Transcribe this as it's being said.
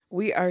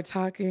We are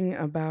talking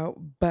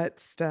about butt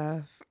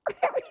stuff.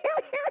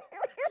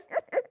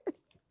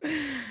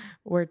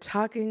 We're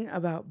talking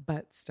about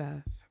butt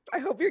stuff. I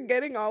hope you're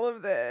getting all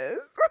of this.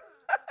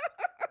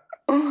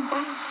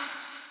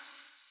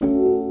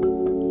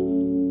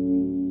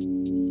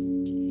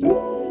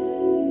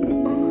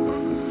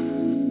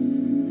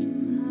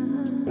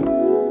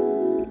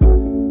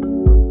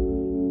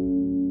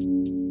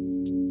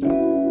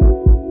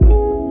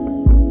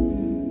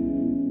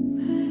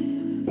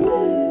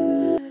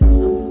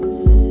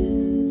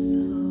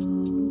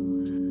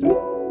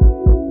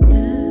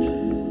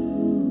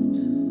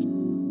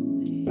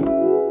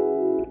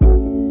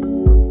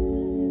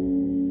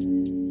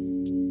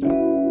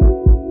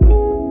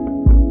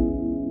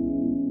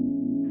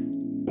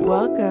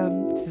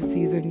 Welcome to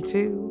season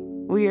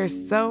 2. We are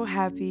so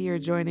happy you're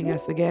joining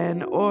us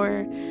again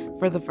or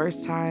for the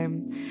first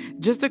time.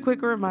 Just a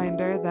quick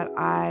reminder that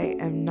I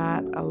am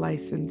not a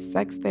licensed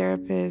sex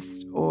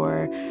therapist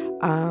or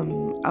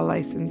a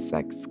licensed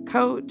sex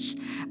coach.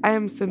 I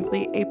am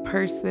simply a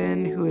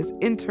person who is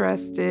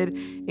interested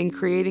in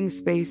creating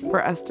space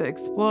for us to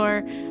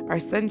explore our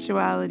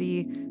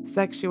sensuality,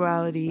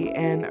 sexuality,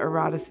 and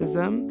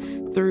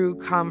eroticism through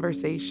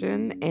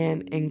conversation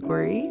and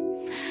inquiry.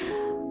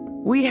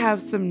 We have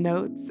some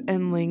notes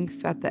and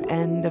links at the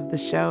end of the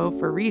show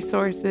for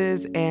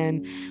resources,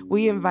 and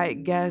we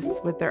invite guests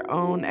with their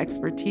own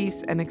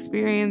expertise and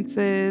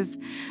experiences.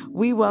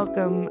 We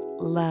welcome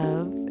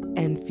love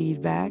and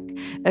feedback,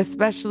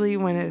 especially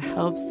when it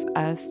helps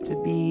us to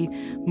be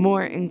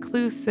more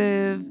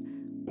inclusive.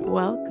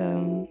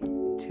 Welcome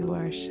to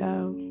our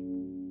show.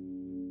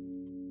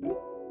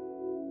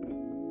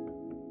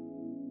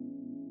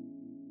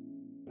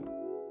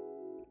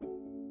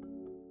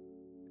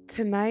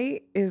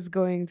 Tonight is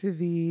going to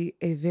be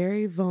a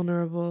very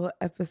vulnerable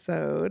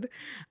episode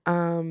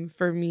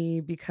for me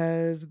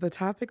because the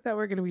topic that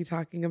we're going to be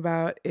talking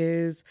about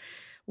is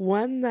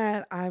one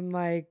that I'm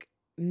like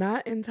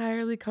not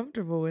entirely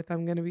comfortable with.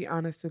 I'm going to be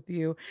honest with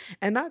you.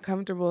 And not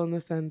comfortable in the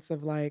sense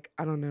of like,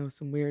 I don't know,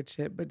 some weird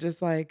shit, but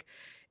just like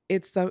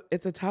it's a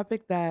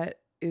topic that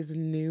is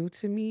new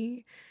to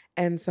me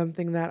and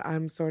something that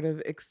I'm sort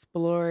of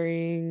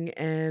exploring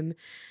and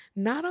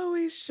not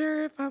always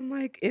sure if I'm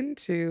like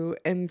into.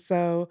 And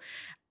so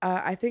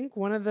I think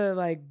one of the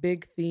like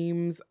big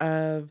themes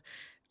of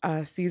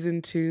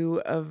season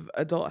 2 of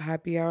Adult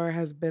Happy Hour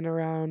has been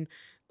around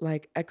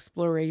like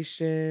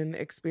exploration,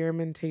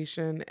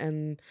 experimentation,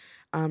 and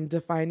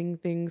defining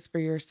things for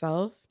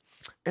yourself.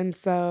 And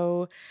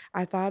so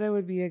I thought it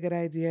would be a good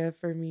idea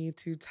for me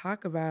to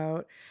talk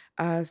about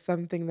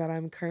something that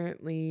I'm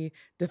currently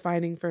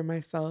defining for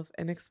myself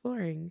and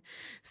exploring.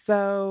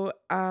 So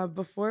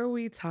before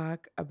we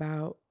talk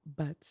about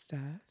butt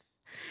stuff,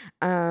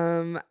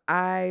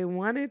 I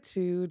wanted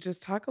to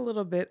just talk a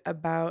little bit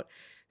about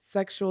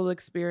sexual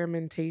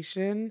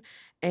experimentation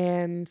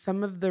and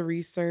some of the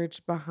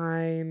research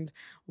behind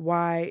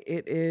why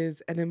it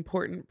is an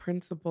important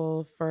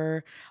principle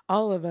for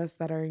all of us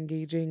that are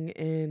engaging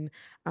in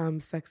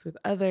sex with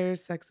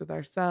others, sex with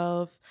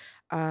ourselves.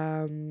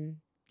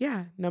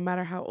 Yeah, no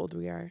matter how old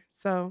we are.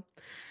 So,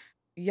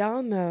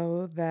 y'all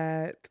know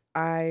that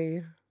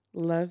I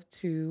love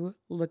to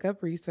look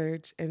up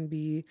research and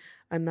be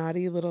a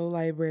naughty little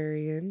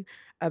librarian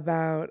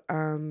about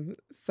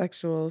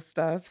sexual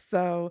stuff.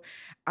 So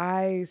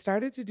I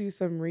started to do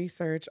some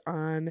research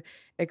on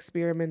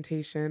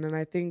experimentation. And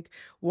I think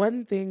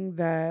one thing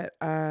that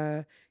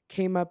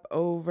came up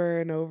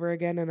over and over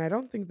again, and I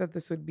don't think that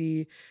this would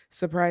be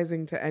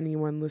surprising to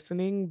anyone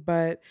listening,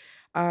 but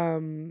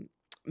um,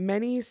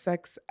 many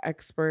sex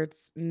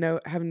experts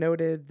have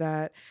noted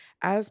that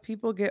as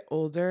people get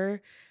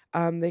older,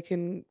 they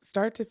can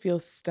start to feel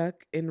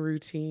stuck in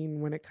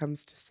routine when it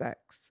comes to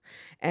sex.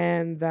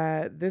 And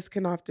that this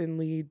can often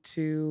lead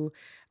to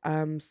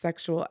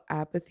sexual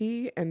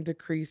apathy and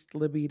decreased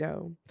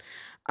libido.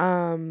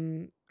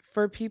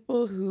 For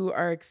people who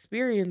are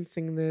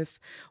experiencing this,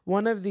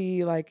 one of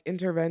the like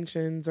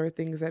interventions or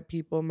things that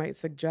people might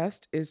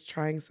suggest is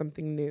trying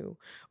something new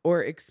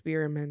or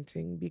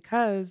experimenting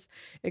because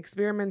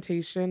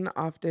experimentation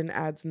often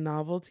adds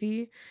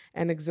novelty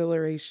and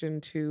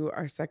exhilaration to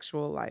our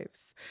sexual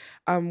lives.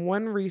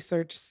 One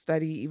research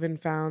study even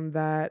found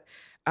that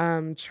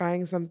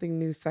trying something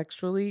new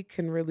sexually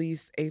can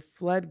release a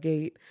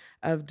floodgate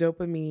of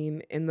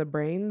dopamine in the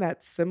brain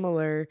that's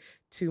similar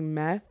to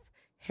meth,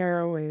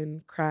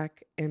 heroin,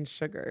 crack, and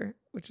sugar,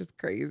 which is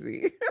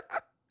crazy.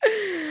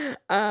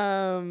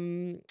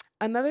 um,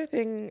 Another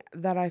thing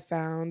that I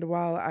found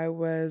while I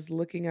was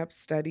looking up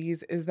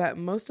studies is that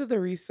most of the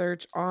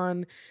research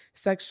on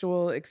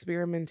sexual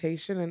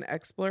experimentation and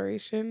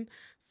exploration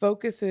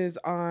focuses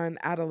on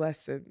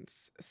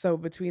adolescence, so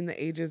between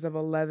the ages of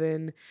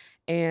 11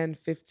 and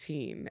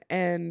 15.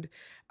 And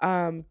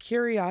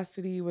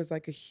curiosity was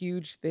like a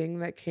huge thing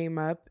that came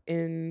up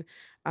in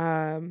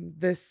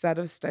this set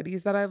of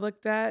studies that I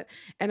looked at.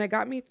 And it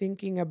got me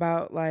thinking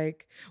about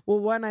like, well,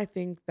 one, I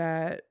think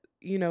that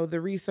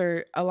the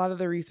research, a lot of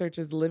the research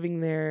is living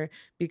there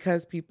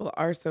because people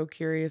are so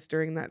curious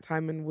during that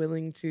time and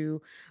willing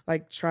to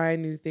like try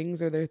new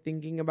things, or they're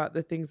thinking about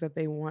the things that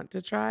they want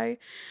to try.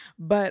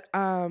 But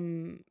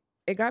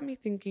it got me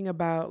thinking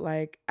about,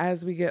 like,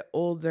 as we get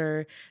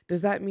older,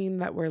 does that mean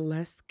that we're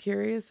less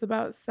curious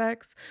about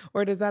sex,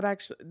 or does that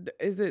actually,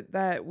 is it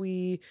that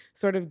we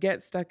sort of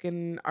get stuck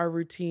in our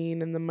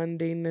routine and the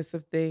mundaneness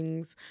of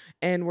things,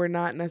 and we're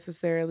not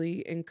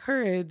necessarily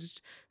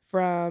encouraged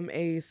from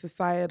a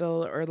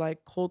societal or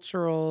like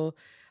cultural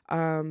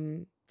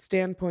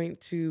standpoint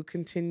to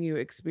continue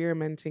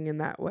experimenting in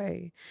that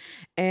way?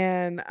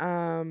 And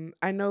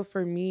I know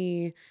for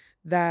me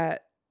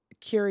that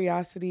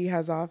curiosity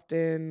has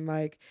often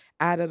like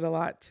added a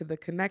lot to the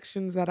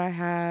connections that I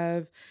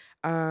have.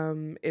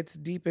 It's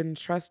deepened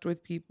trust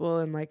with people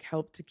and like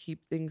helped to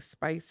keep things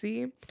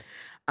spicy.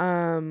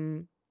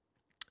 Um,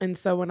 and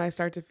so when I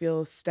start to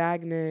feel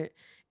stagnant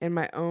in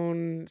my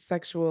own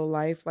sexual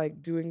life,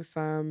 like doing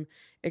some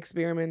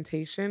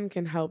experimentation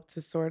can help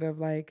to sort of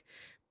like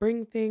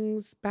bring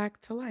things back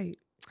to light.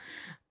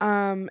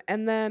 And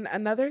then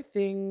another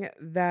thing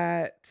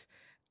that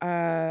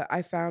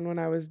I found when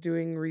I was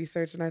doing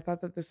research, and I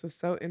thought that this was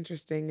so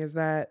interesting, is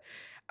that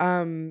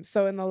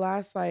so in the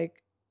last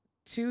like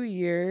 2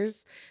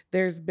 years,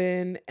 there's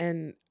been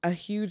a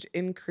huge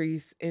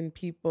increase in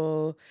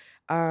people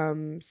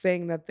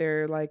saying that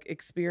they're like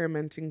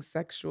experimenting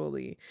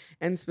sexually,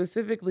 and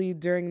specifically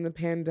during the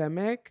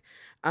pandemic,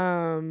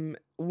 1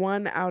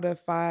 out of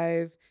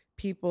 5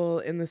 people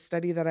in the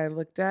study that I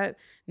looked at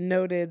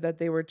noted that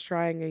they were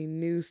trying a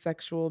new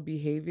sexual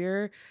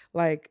behavior,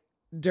 like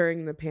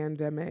during the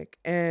pandemic.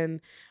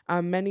 And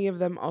many of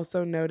them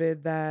also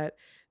noted that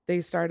they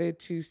started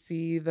to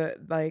see the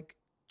like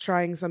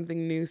trying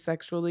something new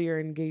sexually or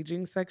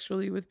engaging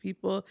sexually with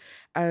people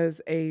as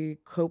a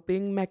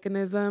coping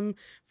mechanism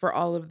for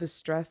all of the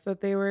stress that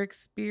they were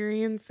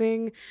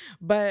experiencing.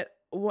 But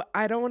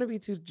I don't want to be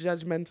too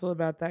judgmental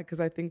about that, because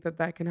I think that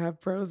that can have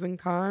pros and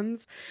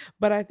cons.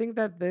 But I think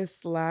that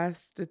this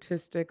last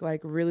statistic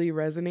like really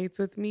resonates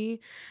with me,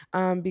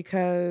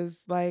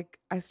 because like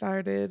I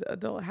started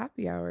adult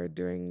happy hour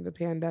during the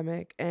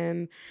pandemic,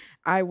 and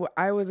I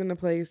was in a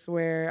place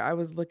where I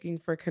was looking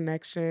for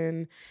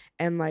connection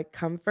and like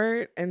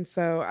comfort, and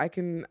so I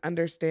can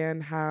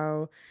understand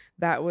how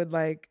that would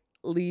like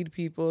lead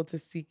people to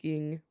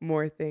seeking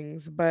more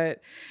things. But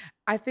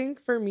I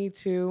think for me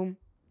too,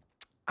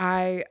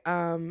 I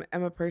am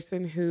a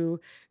person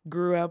who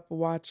grew up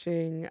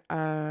watching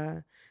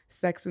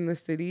Sex in the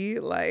City.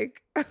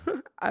 Like,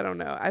 I don't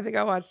know. I think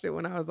I watched it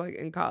when I was like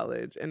in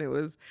college, and it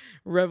was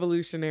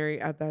revolutionary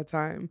at that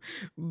time.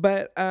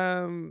 But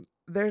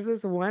there's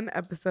this one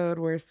episode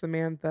where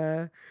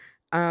Samantha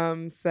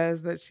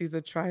says that she's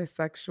a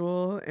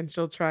trisexual and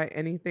she'll try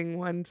anything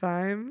one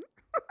time.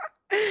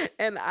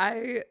 And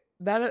I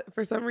that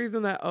for some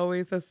reason that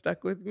always has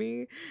stuck with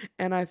me,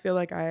 and I feel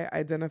like I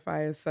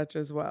identify as such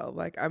as well.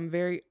 Like, I'm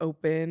very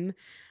open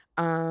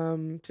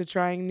to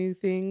trying new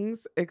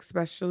things,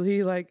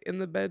 especially like in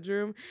the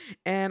bedroom,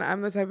 and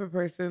I'm the type of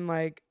person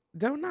like,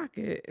 don't knock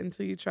it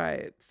until you try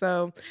it.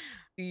 So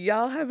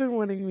y'all have been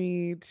wanting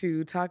me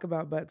to talk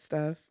about butt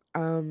stuff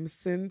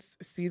since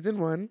season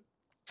 1.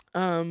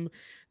 um,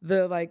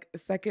 the like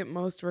second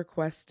most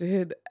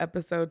requested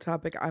episode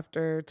topic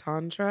after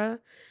Tantra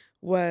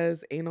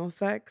was anal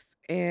sex.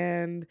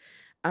 And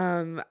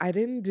I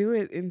didn't do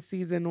it in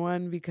season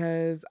 1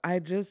 because I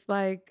just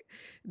like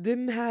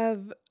didn't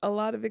have a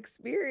lot of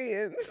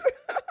experience.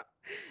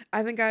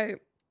 I think I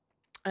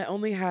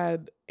only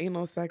had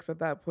anal sex at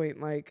that point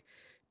like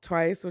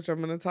twice, which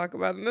I'm going to talk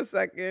about in a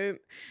second.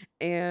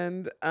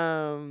 And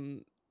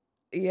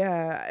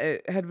yeah,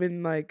 it had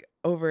been like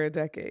over a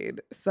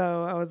decade.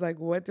 So I was like,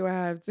 what do I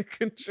have to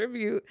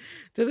contribute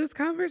to this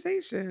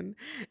conversation?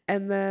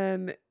 And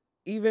then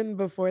even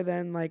before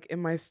then, like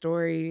in my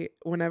story,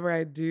 whenever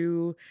I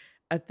do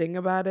a thing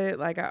about it,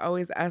 like I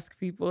always ask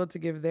people to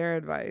give their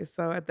advice.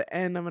 So at the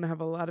end, I'm gonna have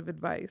a lot of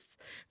advice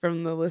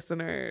from the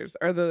listeners,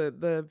 or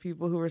the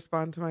people who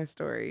respond to my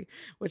story,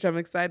 which I'm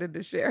excited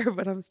to share,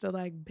 but I'm still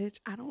like, bitch,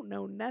 I don't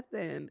know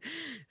nothing.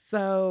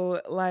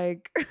 So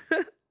like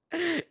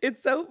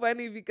it's so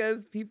funny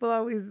because people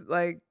always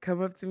like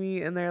come up to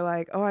me and they're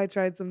like, "Oh, I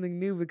tried something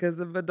new because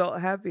of adult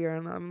happier."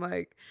 And I'm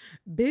like,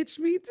 "Bitch,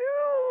 me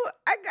too.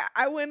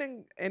 I went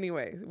and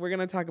anyway, we're going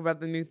to talk about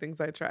the new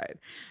things I tried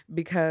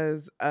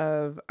because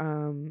of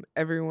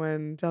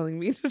everyone telling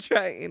me to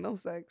try anal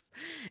sex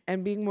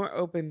and being more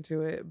open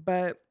to it.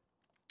 But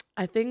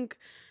I think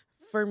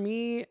for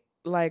me,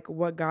 like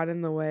what got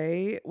in the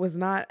way was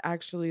not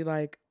actually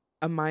like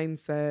a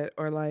mindset,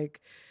 or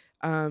like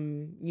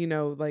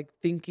like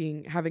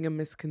thinking, having a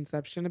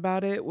misconception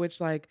about it,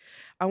 which like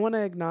I want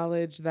to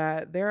acknowledge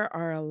that there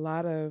are a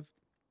lot of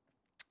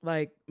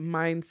like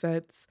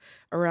mindsets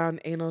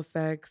around anal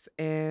sex,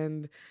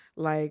 and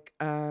like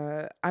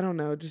I don't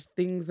know, just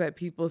things that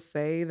people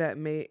say that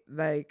may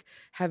like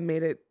have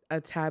made it a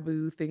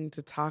taboo thing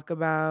to talk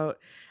about,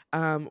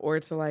 or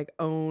to like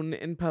own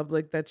in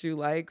public, that you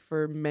like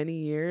for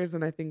many years.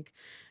 And I think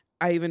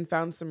I even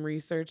found some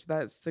research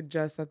that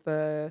suggests that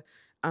the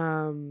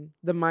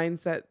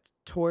mindset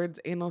towards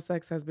anal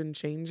sex has been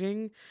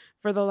changing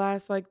for the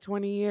last like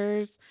 20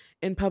 years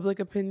in public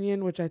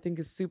opinion, which I think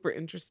is super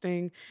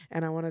interesting,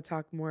 and I want to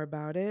talk more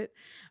about it.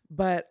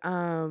 But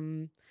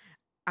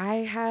I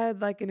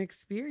had like an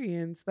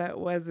experience that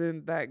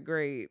wasn't that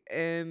great,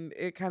 and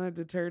it kind of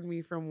deterred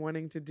me from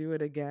wanting to do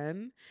it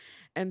again.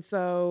 And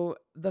so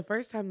the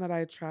first time that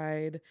I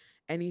tried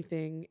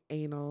anything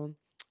anal,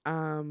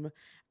 um,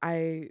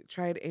 I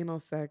tried anal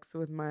sex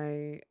with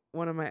my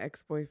one of my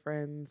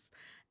ex-boyfriends,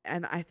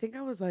 and I think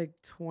I was like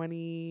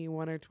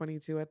 21 or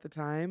 22 at the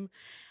time.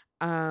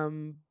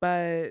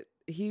 But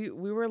we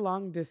were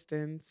long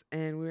distance,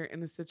 and we were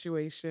in a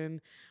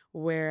situation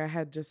where I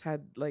had just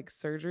had like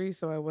surgery,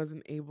 so I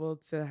wasn't able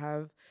to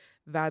have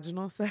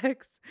vaginal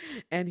sex.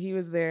 And he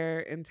was there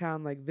in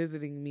town like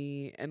visiting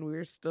me, and we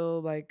were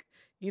still like,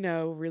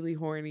 really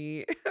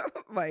horny,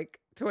 like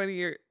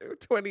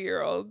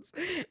 20-year olds,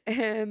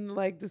 and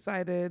like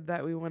decided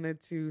that we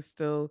wanted to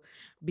still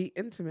be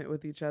intimate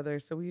with each other.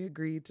 So we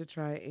agreed to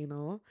try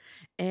anal.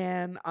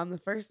 And on the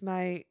first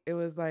night, it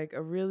was like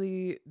a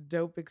really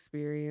dope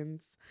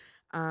experience.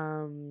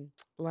 Um,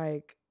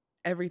 like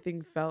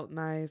everything felt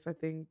nice. I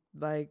think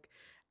like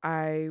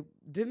I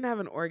didn't have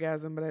an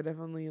orgasm, but I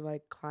definitely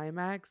like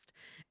climaxed.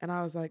 And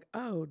I was like,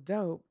 oh,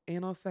 dope.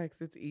 Anal sex,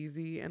 it's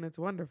easy and it's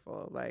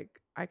wonderful. Like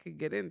I could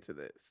get into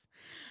this.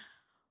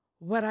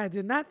 What I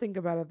did not think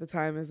about at the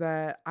time is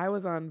that I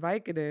was on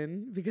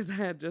Vicodin because I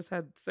had just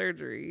had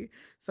surgery.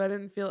 So I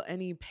didn't feel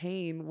any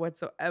pain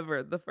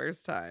whatsoever the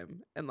first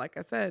time. And like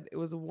I said, it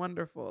was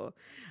wonderful.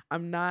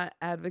 I'm not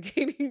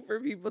advocating for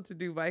people to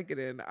do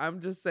Vicodin. I'm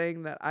just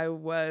saying that I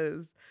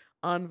was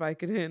on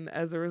Vicodin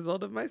as a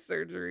result of my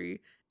surgery,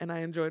 and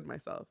I enjoyed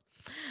myself.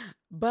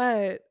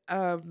 But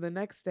the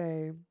next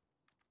day,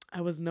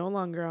 I was no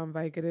longer on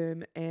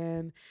Vicodin,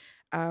 and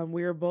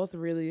we were both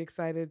really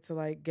excited to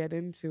like get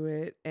into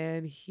it.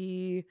 And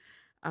he,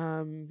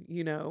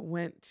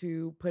 went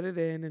to put it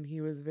in, and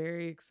he was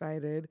very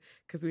excited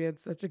because we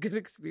had such a good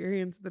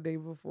experience the day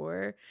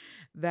before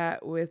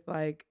that with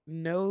like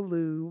no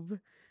lube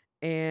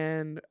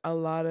and a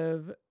lot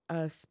of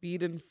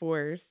speed and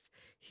force,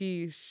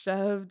 he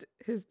shoved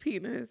his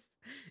penis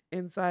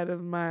inside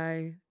of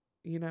my,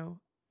 you know,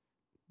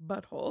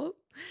 butthole.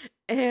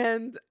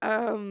 And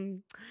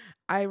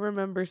I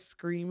remember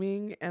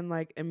screaming and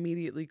like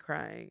immediately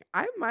crying.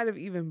 I might have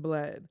even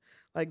bled.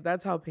 Like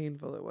that's how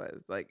painful it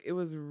was. Like it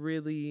was a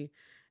really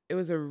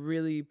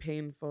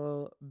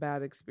painful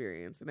bad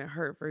experience, and it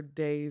hurt for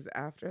days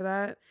after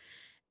that.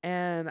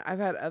 And I've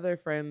had other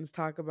friends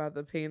talk about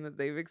the pain that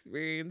they've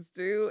experienced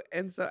too.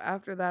 And so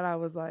after that, I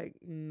was like,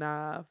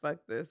 nah, fuck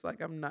this.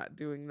 Like, I'm not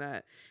doing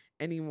that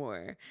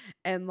anymore.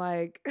 And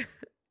like,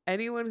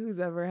 anyone who's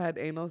ever had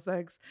anal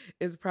sex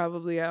is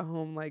probably at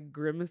home like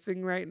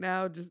grimacing right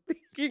now, just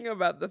thinking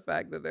about the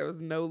fact that there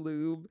was no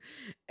lube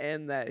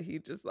and that he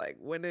just like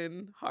went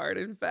in hard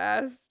and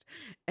fast.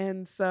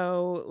 And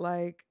so,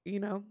 like,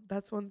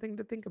 that's one thing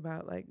to think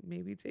about. Like,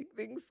 maybe take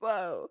things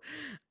slow,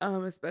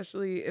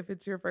 especially if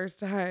it's your first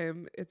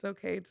time. It's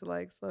okay to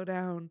like slow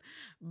down.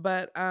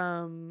 But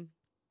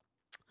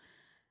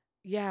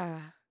yeah,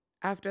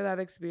 after that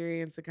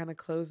experience, it kind of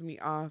closed me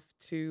off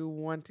to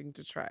wanting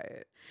to try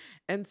it.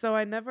 And so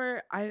I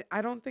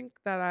don't think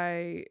that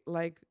I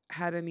like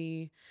had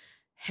any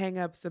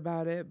hangups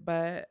about it,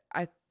 but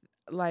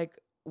like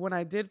when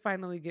I did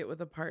finally get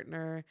with a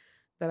partner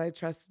that I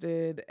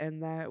trusted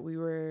and that we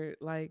were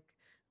like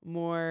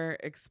more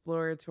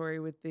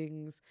exploratory with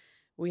things,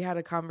 we had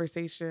a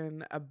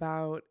conversation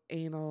about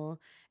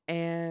anal.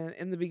 And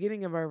in the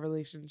beginning of our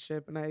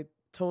relationship, and I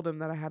told him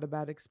that I had a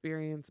bad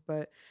experience,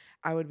 but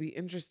I would be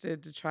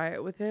interested to try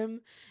it with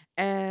him.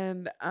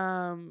 And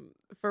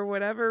for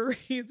whatever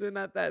reason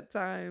at that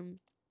time,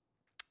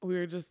 we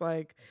were just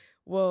like,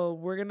 well,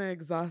 we're going to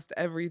exhaust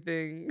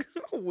everything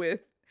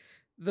with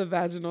the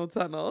vaginal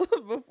tunnel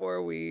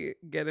before we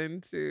get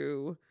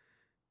into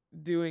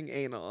doing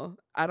anal.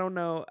 I don't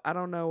know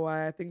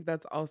why. I think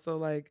that's also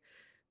like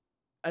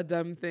a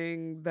dumb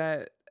thing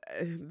that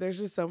there's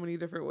just so many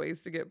different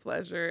ways to get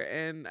pleasure,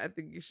 and I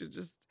think you should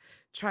just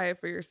try it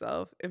for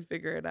yourself and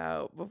figure it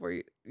out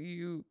before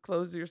you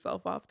close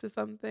yourself off to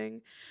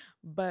something.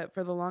 But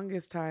for the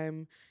longest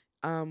time,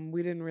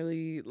 we didn't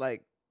really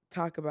like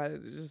talk about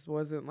it. It just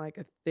wasn't like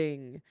a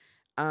thing.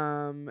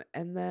 And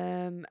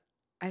then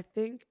I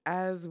think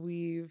as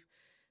we've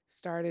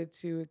started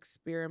to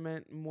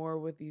experiment more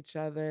with each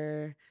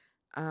other,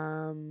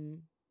 um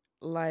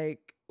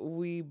like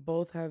we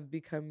both have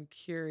become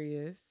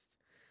curious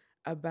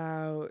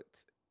about,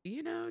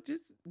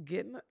 just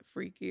getting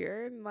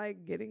freakier and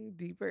like getting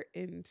deeper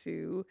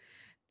into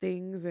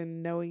things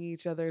and knowing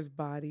each other's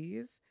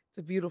bodies. It's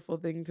a beautiful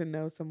thing to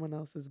know someone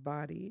else's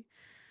body.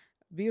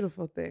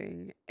 Beautiful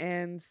thing.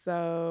 And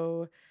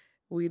so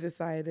we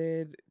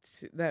decided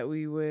that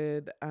we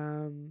would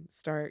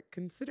start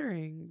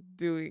considering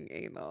doing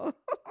anal.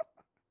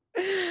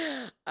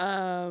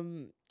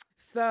 um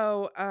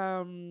so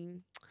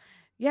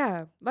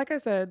Yeah, like I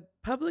said,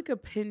 public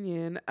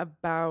opinion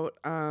about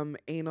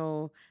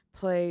anal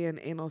play and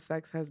anal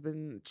sex has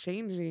been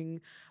changing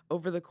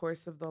over the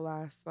course of the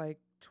last like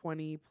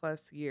 20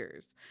 plus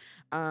years.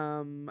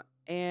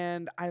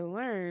 And I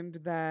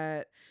learned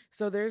that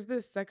so there's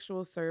this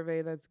sexual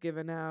survey that's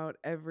given out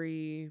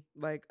every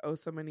like oh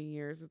so many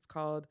years. It's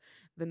called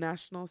the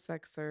National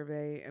Sex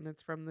Survey, and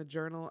it's from the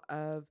Journal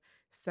of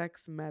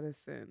Sex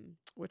Medicine,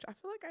 which I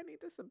feel like I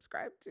need to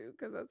subscribe to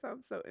because that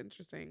sounds so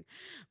interesting.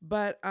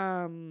 But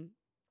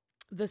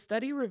the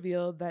study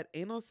revealed that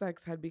anal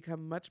sex had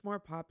become much more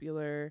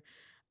popular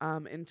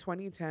in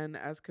 2010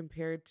 as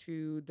compared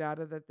to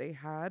data that they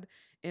had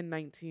in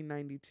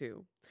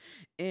 1992.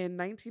 In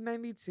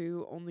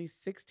 1992, only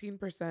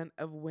 16%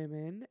 of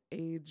women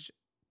age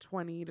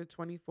 20 to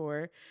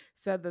 24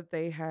 said that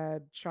they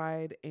had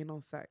tried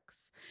anal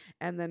sex.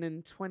 And then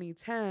in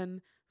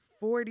 2010,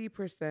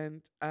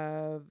 40%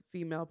 of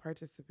female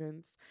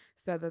participants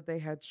said that they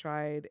had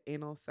tried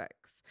anal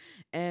sex.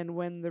 And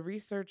when the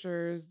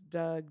researchers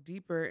dug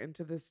deeper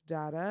into this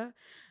data,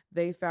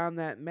 they found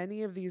that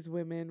many of these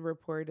women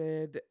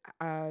reported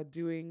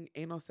doing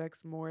anal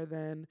sex more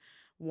than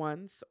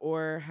once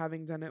or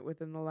having done it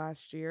within the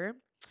last year.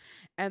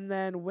 And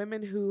then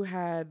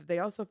they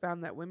also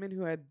found that women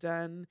who had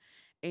done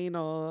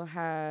anal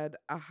had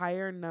a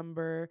higher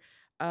number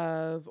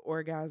of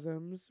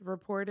orgasms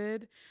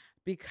reported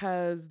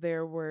because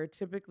there were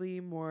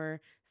typically more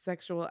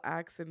sexual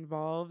acts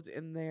involved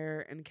in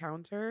their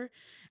encounter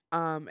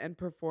and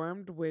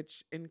performed,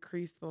 which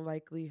increased the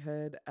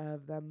likelihood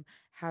of them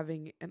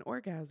having an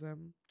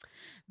orgasm.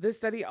 This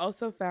study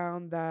also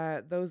found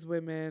that those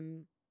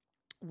women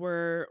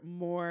were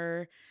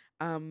more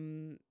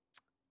um,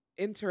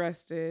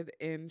 interested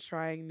in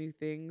trying new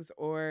things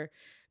or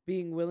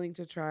being willing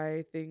to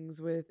try things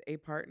with a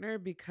partner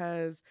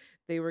because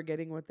they were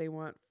getting what they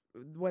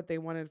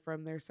wanted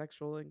from their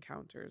sexual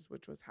encounters,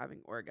 which was having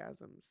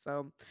orgasms.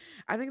 So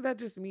I think that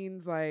just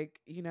means like,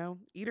 eat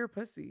her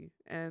pussy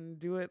and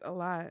do it a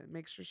lot.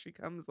 Make sure she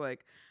comes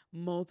like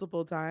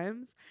multiple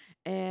times.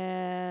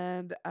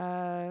 And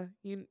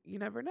you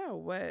never know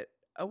what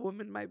a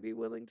woman might be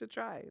willing to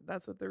try.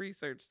 That's what the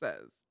research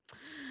says.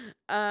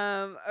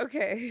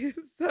 Okay,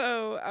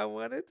 so I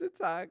wanted to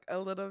talk a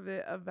little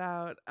bit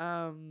about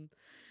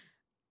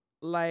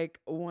like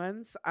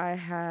once I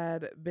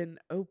had been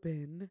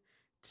open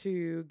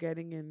to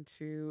getting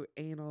into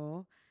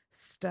anal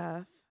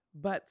stuff,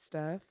 butt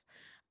stuff,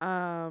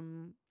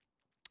 um,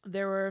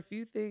 there were a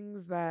few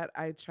things that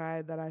I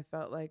tried that I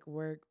felt like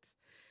worked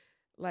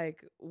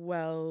like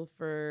well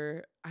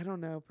for I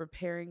don't know,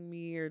 preparing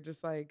me or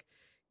just like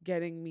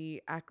getting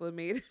me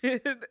acclimated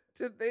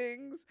to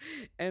things.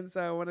 And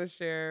so I want to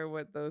share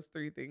what those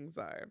three things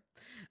are.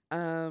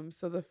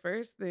 So the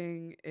first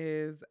thing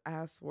is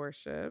ass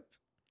worship.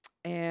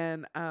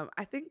 And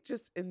I think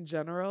just in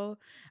general,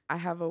 I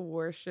have a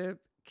worship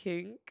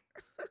kink.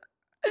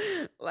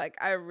 Like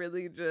I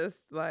really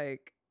just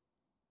like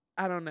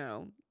I don't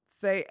know,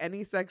 say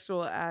any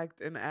sexual act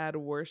and add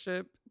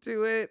worship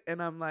to it.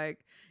 And I'm like,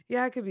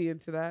 yeah, I could be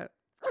into that.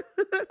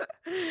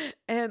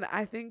 And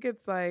I think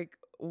it's like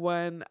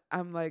when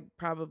I'm like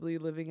probably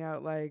living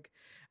out like,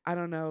 I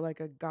don't know, like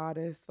a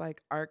goddess,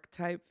 like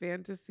archetype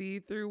fantasy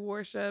through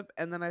worship.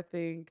 And then I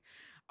think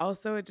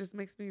also it just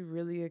makes me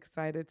really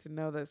excited to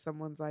know that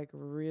someone's like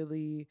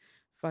really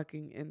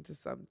fucking into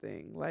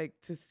something. Like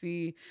to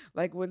see,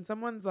 like when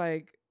someone's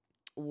like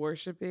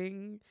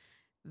worshiping,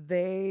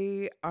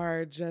 they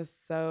are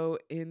just so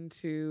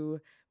into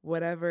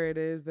whatever it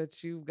is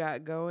that you've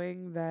got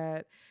going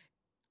that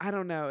I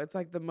don't know, it's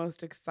like the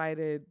most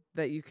excited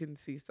that you can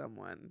see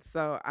someone.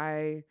 So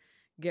I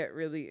get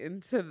really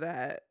into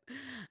that.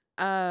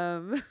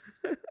 Um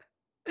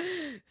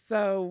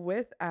so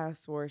with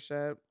ass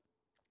worship,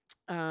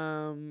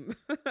 um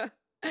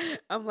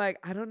I'm like,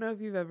 I don't know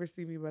if you've ever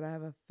seen me, but I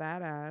have a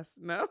fat ass.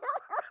 No.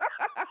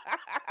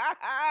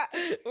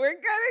 We're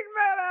cutting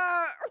that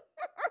out.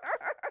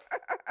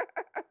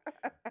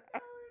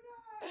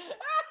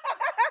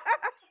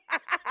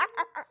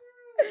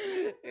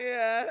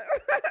 Yeah.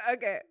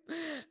 Okay.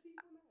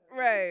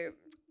 Right.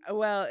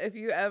 Well, if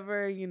you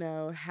ever,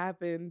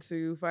 happen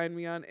to find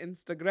me on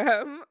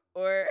Instagram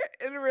or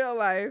in real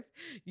life,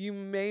 you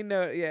may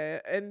know, yeah,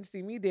 and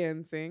see me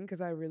dancing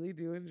because I really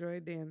do enjoy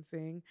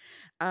dancing.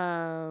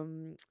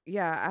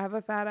 Yeah, I have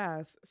a fat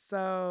ass.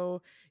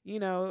 So, you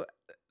know,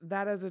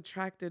 that has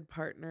attracted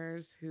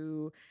partners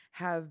who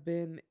have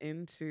been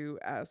into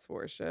ass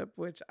worship,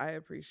 which I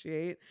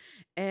appreciate.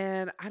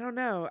 And I don't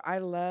know,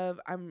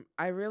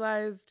 I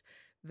realized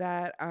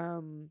that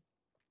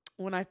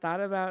when I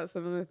thought about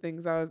some of the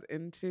things I was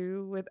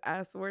into with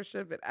ass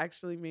worship, it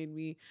actually made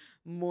me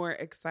more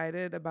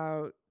excited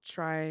about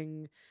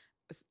trying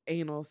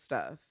anal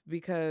stuff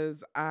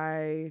because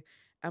I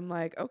am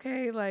like,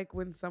 okay, like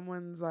when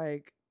someone's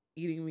like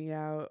eating me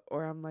out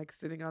or I'm like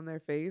sitting on their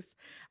face,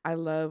 I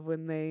love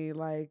when they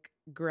like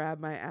grab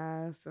my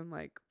ass and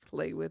like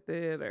play with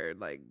it or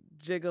like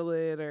jiggle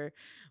it or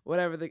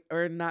whatever the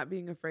or not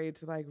being afraid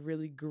to like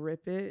really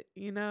grip it,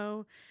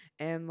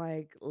 and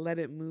like let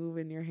it move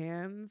in your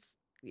hands.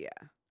 Yeah,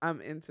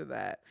 I'm into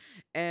that.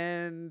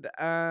 And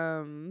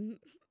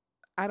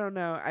I don't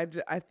know.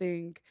 I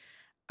think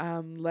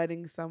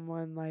letting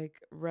someone like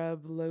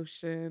rub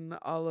lotion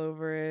all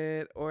over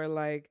it, or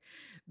like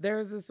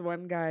there's this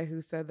one guy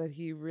who said that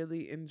he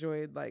really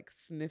enjoyed like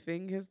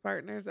sniffing his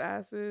partner's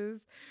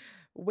asses,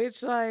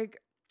 which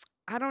like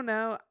I don't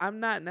know, I'm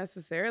not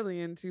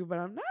necessarily into, but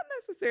I'm not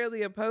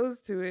necessarily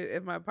opposed to it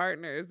if my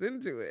partner is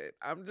into it.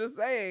 I'm just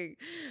saying,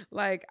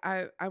 like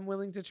I'm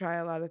willing to try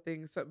a lot of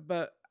things,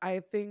 but I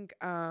think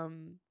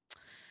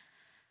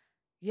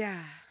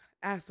yeah,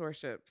 ass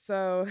worship.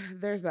 So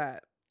there's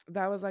that.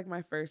 That was like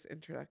my first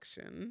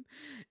introduction.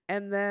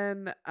 And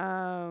then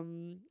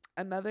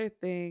another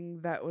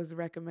thing that was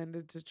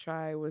recommended to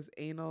try was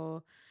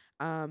anal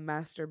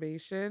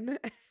masturbation.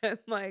 And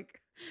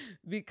like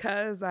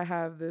because I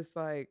have this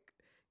like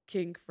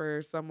kink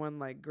for someone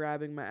like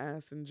grabbing my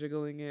ass and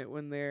jiggling it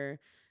when they're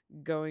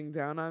going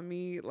down on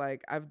me,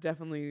 like I've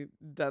definitely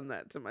done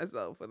that to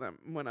myself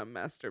when I'm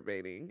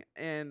masturbating.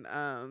 And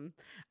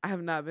I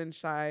have not been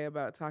shy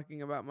about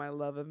talking about my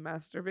love of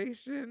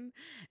masturbation,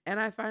 and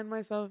I find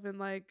myself in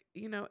like,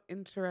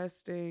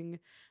 interesting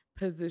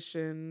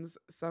positions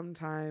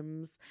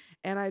sometimes,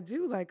 and I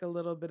do like a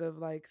little bit of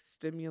like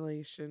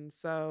stimulation.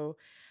 So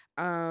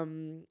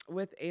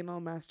with anal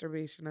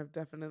masturbation, I've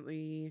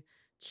definitely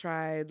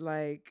tried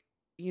like,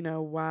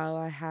 while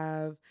I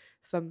have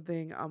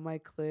something on my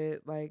clit,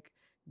 like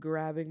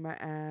grabbing my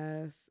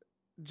ass,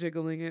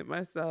 jiggling it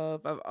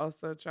myself. I've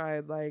also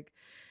tried like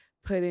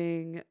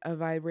putting a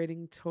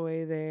vibrating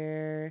toy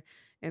there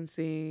and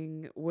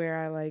seeing where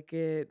I like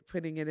it,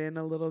 putting it in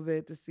a little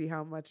bit to see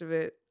how much of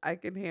it I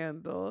can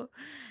handle.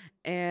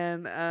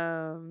 And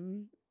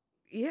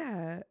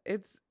yeah,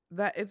 it's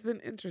been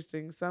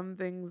interesting. Some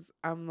things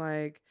I'm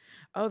like,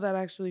 "Oh, that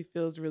actually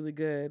feels really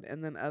good."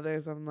 And then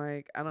others I'm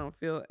like, "I don't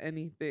feel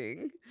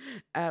anything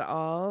at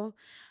all."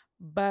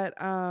 But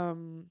I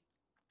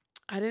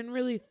didn't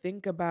really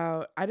think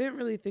about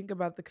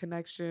the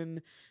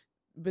connection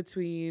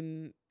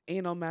between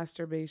anal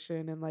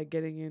masturbation and like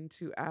getting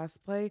into ass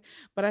play.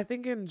 But I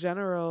think in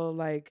general,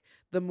 like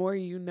the more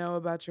you know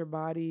about your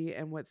body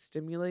and what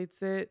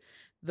stimulates it,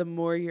 the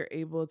more you're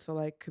able to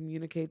like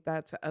communicate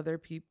that to other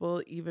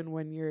people, even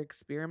when you're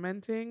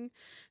experimenting.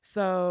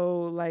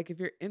 So, like, if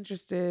you're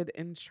interested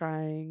in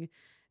trying,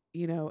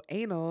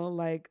 anal,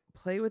 like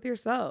play with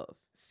yourself,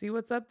 see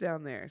what's up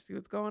down there, see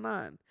what's going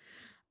on.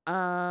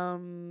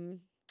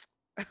 Um,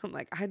 I'm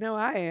like, I know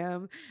I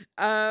am.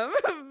 Um,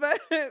 but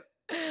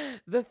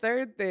the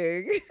third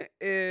thing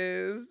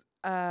is,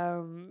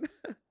 and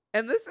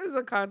this is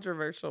a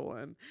controversial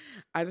one.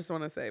 I just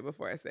want to say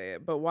before I say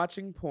it, but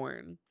watching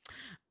porn.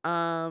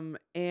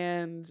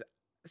 And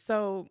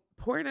so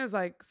porn is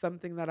like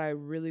something that I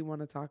really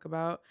want to talk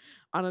about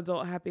on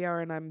Adult Happy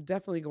Hour, and I'm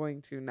definitely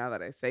going to now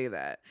that I say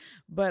that.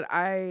 But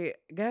I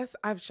guess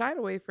I've shied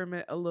away from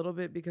it a little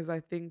bit because I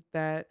think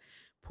that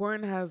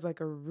porn has like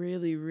a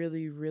really,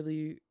 really,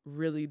 really,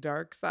 really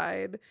dark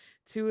side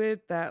to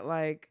it that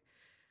like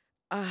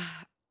uh,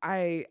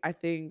 I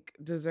think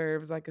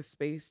deserves like a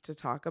space to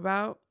talk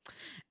about.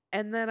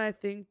 And then I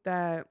think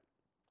that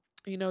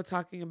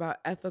talking about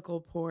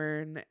ethical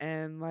porn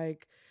and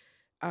like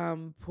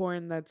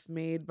porn that's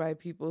made by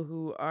people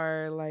who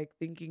are like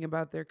thinking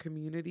about their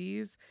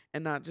communities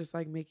and not just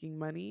like making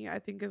money, I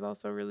think is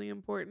also really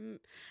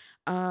important.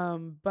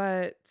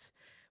 But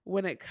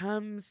when it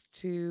comes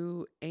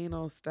to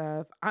anal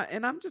stuff,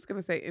 and I'm just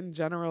gonna say in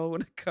general,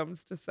 when it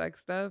comes to sex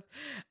stuff,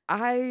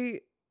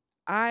 I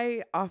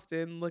I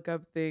often look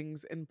up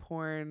things in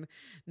porn,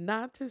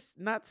 not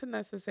to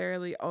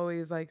necessarily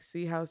always like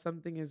see how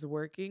something is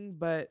working,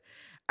 but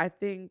I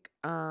think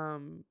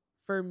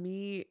for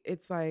me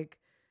it's like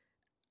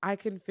I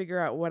can figure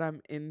out what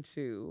I'm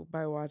into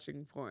by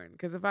watching porn.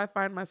 Because if I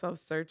find myself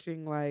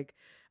searching like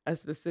a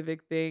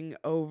specific thing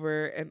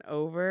over and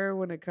over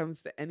when it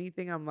comes to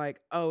anything, I'm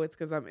like, oh, it's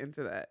because I'm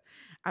into that.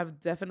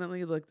 I've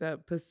definitely looked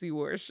up pussy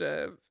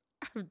worship.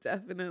 I've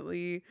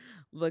definitely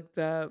looked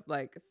up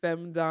like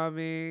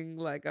femdoming.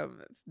 Like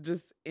I'm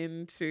just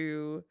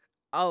into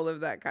all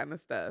of that kind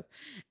of stuff.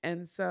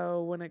 And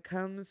so when it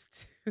comes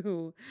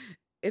to,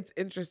 it's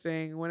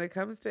interesting when it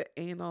comes to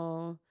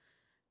anal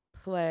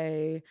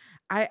play.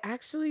 I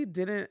actually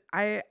didn't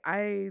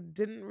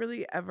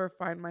really ever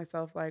find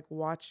myself like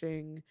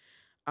watching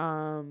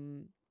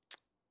um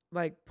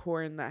like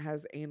porn that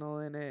has anal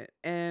in it.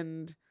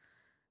 And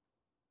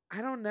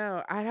I don't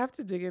know. I'd have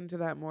to dig into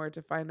that more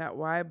to find out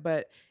why,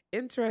 but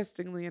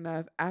interestingly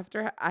enough,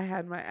 after I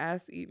had my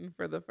ass eaten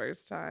for the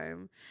first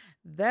time,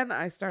 then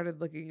I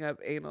started looking up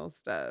anal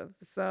stuff.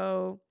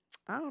 So,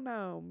 I don't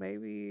know,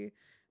 maybe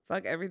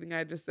fuck everything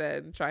I just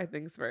said and try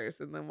things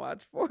first and then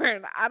watch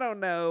porn. I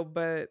don't know,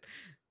 but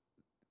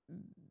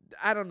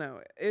I don't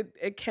know.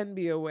 It can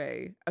be a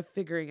way of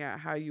figuring out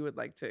how you would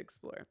like to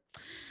explore.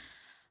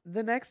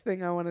 The next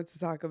thing I wanted to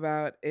talk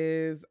about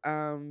is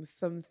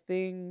some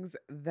things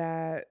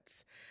that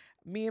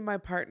me and my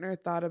partner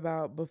thought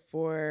about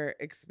before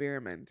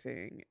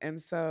experimenting.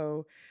 And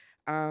so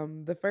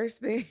the first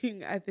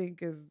thing I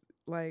think is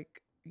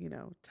like,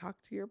 talk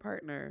to your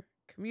partner,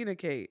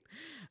 communicate.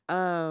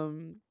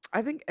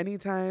 I think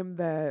anytime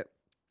that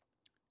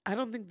I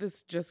don't think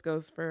this just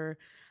goes for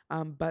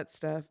butt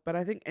stuff, but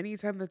I think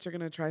anytime that you're going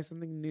to try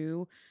something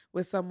new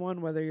with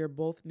someone, whether you're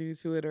both new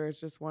to it or it's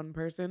just one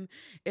person,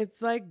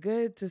 it's like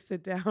good to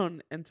sit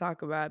down and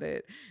talk about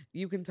it.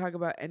 You can talk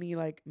about any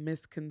like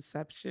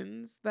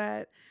misconceptions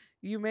that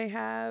you may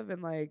have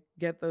and like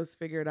get those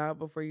figured out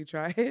before you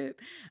try it.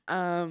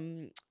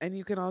 And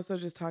you can also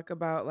just talk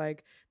about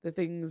like the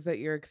things that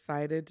you're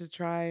excited to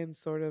try and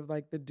sort of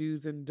like the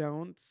do's and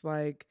don'ts.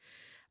 Like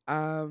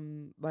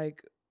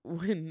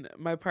when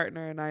my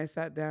partner and I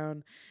sat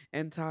down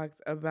and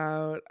talked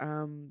about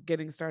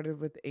getting started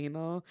with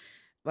anal,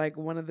 like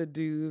one of the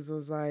do's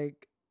was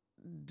like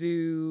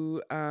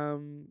do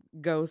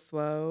go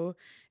slow,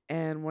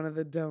 and one of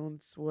the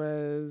don'ts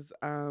was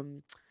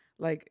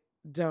like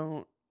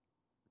don't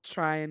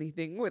try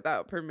anything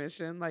without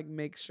permission, like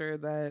make sure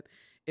that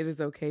it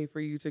is okay for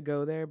you to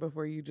go there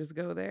before you just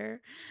go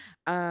there.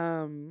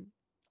 um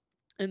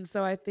and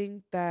so I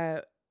think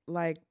that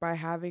like by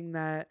having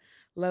that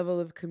level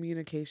of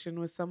communication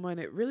with someone,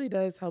 it really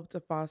does help to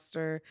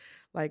foster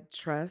like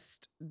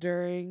trust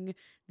during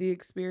the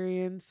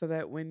experience so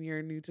that when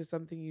you're new to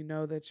something, you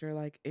know that you're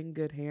like in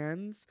good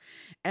hands.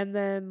 And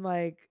then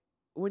like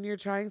when you're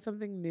trying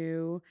something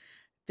new,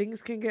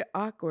 things can get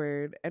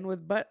awkward. And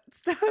with butt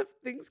stuff,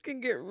 things can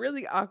get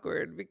really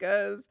awkward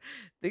because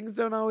things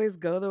don't always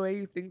go the way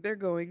you think they're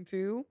going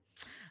to.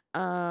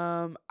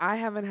 I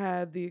haven't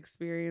had the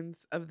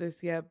experience of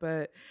this yet,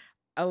 but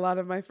a lot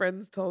of my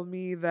friends told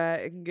me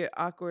that it can get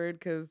awkward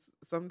because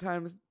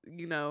sometimes,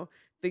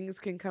 things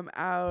can come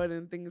out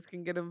and things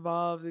can get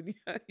involved, and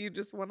you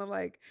just want to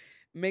like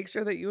make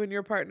sure that you and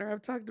your partner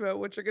have talked about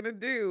what you're gonna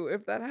do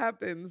if that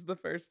happens the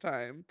first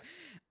time.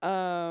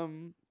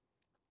 Um,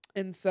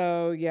 and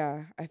so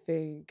yeah, I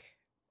think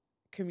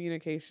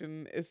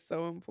communication is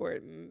so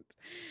important.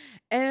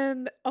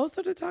 And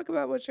also to talk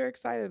about what you're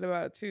excited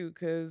about too,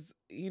 because,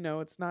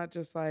 it's not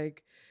just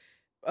like,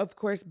 of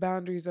course,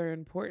 boundaries are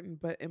important,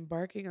 but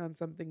embarking on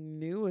something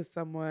new with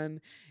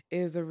someone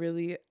is a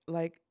really,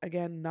 like,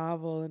 again,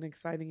 novel and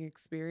exciting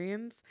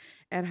experience.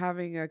 And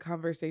having a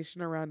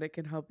conversation around it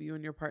can help you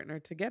and your partner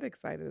to get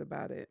excited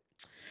about it.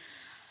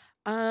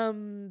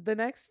 The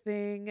next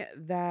thing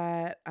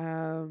that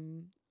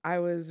I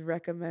was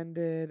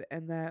recommended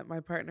and that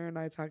my partner and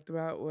I talked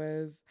about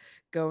was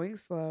going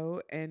slow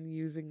and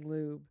using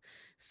lube.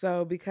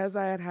 So because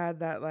I had had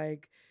that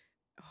like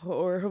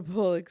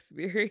horrible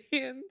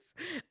experience,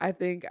 I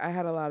think I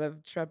had a lot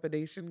of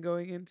trepidation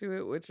going into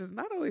it, which is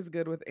not always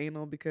good with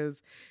anal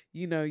because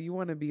you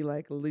want to be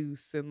like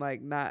loose and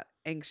like not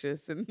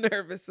anxious and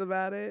nervous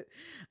about it.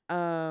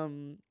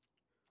 Um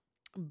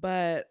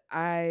but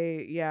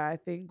I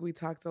think we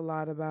talked a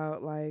lot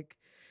about like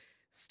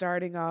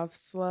starting off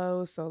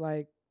slow. So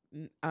like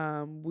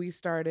we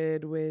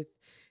started with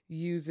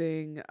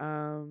using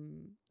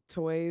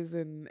toys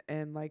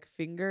and like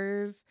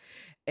fingers,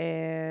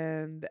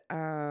 and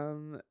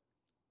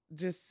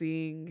just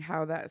seeing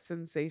how that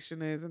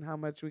sensation is and how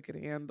much we could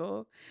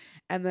handle.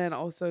 And then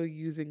also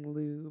using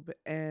lube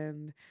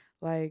and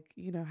like,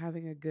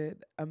 having a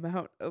good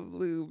amount of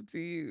lube to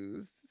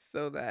use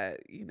so that,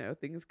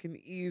 things can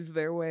ease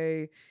their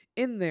way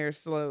in there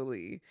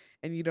slowly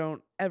and you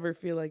don't ever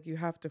feel like you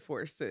have to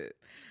force it,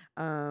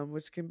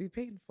 which can be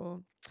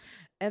painful.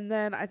 And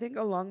then I think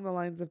along the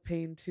lines of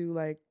pain too,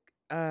 like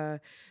uh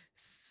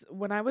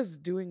when I was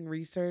doing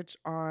research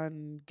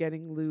on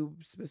getting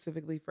lube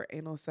specifically for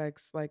anal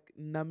sex, like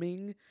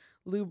numbing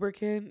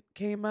lubricant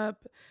came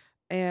up,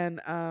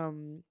 and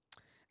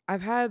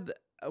I've had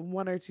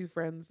one or two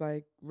friends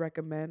like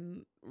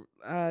recommend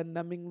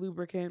numbing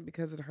lubricant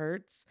because it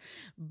hurts,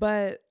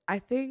 but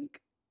I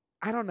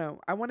don't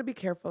know. I want to be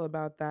careful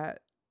about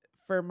that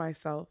for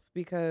myself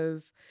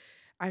because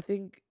I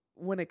think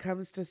when it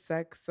comes to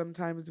sex,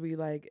 sometimes we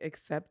like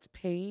accept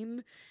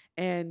pain.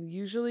 And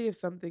usually, if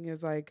something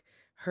is like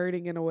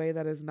hurting in a way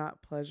that is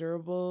not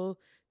pleasurable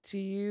to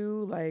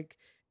you, like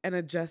an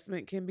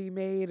adjustment can be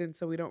made. And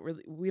so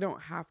we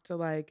don't have to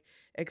like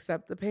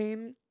accept the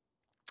pain.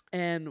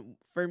 And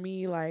for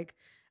me, like,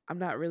 I'm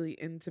not really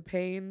into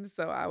pain,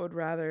 so I would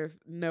rather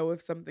know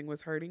if something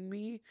was hurting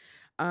me,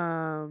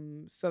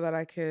 so that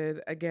I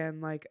could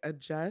again like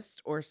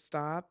adjust or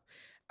stop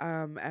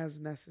as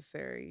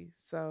necessary.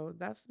 So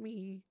that's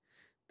me.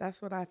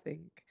 That's what I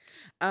think.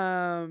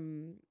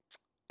 Um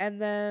and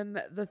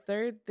then the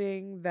third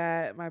thing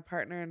that my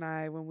partner and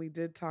I, when we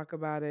did talk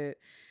about it,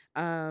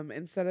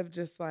 instead of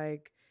just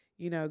like,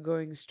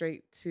 going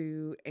straight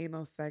to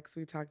anal sex,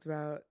 we talked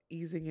about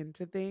easing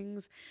into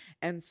things.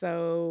 And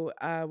so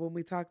when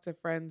we talked to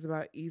friends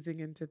about easing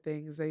into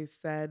things, they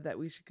said that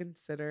we should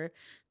consider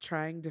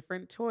trying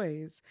different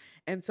toys.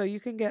 And so you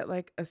can get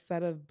like a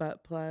set of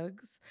butt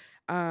plugs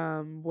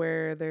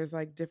where there's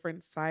like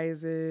different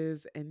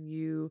sizes, and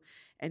you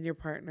and your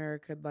partner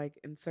could like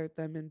insert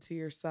them into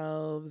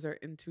yourselves or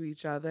into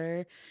each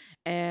other.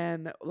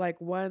 And like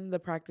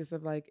the practice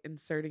of like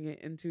inserting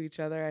it into each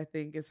other, I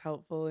think is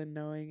helpful in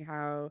knowing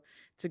how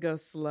to go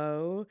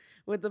slow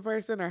with the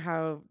person, or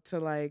how to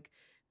like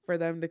for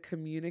them to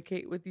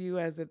communicate with you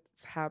as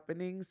it's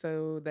happening,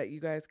 so that you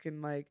guys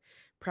can like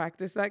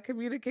practice that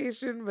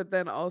communication. But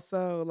then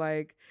also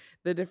like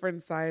the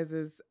different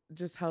sizes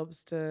just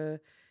helps to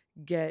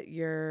get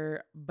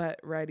your butt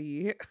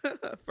ready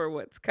for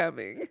what's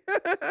coming.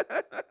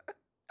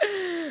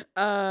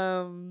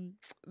 um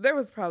there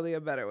was probably a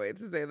better way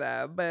to say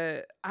that,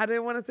 but I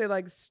didn't want to say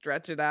like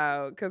stretch it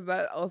out cuz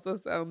that also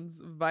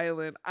sounds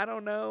violent. I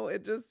don't know,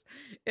 it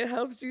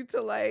helps you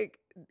to like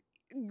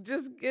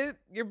just get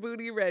your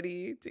booty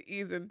ready to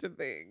ease into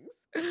things.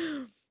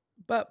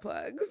 Butt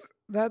plugs.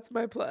 That's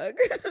my plug.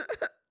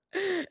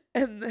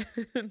 And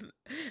then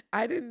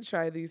I didn't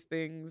try these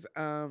things,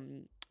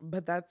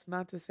 but that's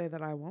not to say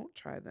that I won't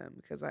try them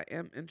because I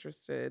am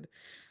interested.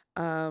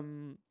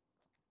 Um,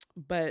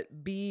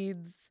 but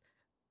beads,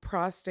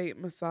 prostate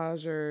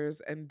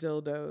massagers, and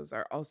dildos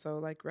are also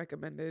like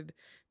recommended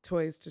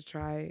toys to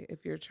try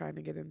if you're trying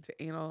to get into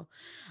anal.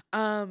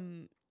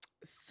 Um,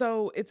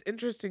 so it's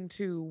interesting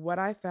too. What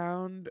I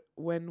found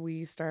when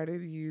we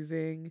started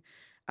using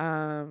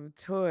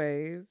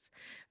toys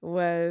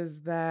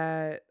was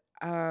that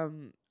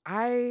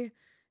I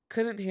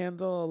couldn't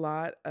handle a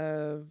lot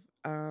of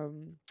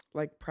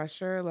like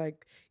pressure.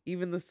 Like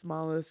even the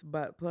smallest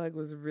butt plug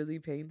was really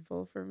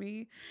painful for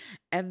me.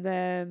 And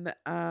then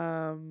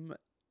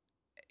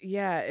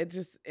yeah,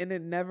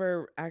 it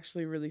never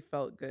actually really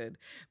felt good.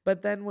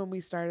 But then when we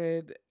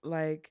started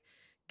like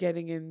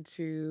getting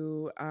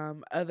into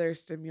other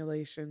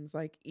stimulations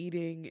like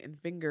eating and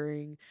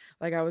fingering,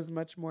 like I was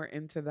much more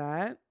into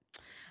that.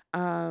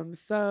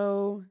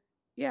 So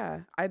yeah,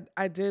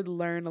 I did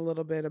learn a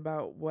little bit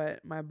about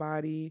what my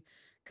body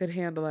could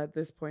handle at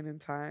this point in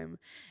time.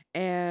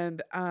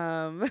 And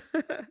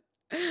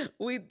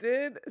we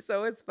did,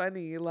 so it's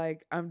funny,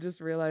 like I'm just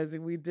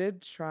realizing we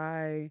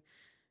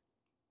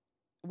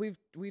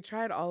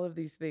tried all of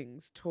these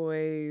things,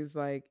 toys,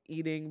 like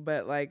eating,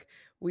 but like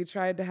we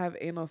tried to have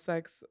anal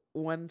sex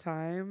one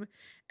time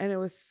and it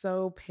was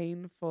so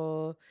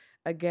painful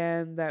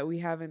again that we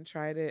haven't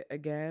tried it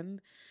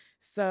again.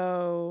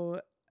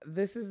 So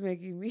this is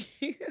making me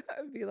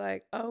be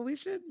like, oh, we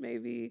should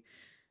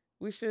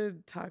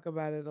talk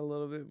about it a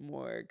little bit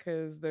more,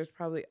 because there's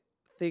probably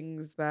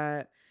things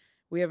that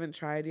we haven't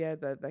tried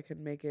yet that could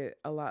make it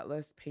a lot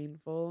less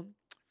painful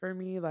for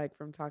me. Like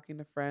from talking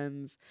to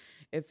friends,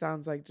 it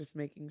sounds like just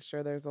making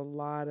sure there's a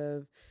lot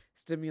of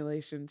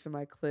stimulation to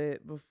my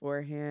clit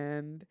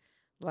beforehand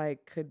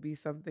like could be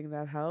something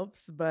that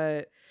helps.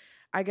 But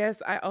I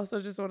guess I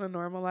also just want to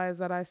normalize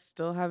that I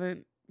still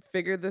haven't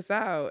figured this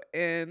out,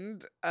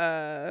 and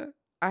I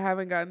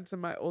haven't gotten to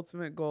my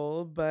ultimate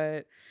goal.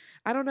 But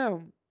I don't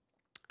know,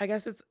 I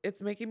guess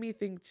it's making me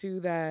think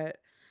too that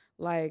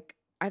like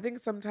I think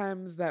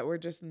sometimes that we're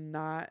just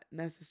not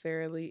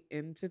necessarily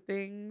into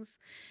things.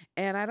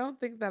 And I don't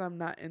think that I'm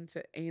not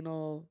into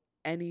anal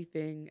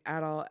anything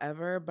at all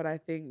ever, but I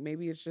think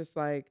maybe it's just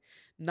like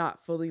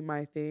not fully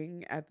my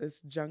thing at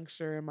this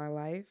juncture in my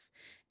life,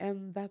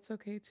 and that's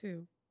okay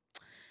too.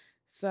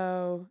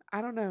 So,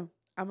 I don't know.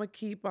 I'm gonna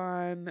keep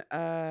on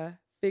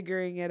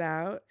figuring it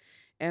out,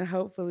 and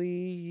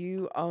hopefully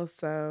you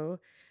also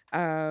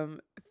um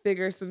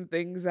figure some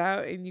things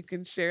out and you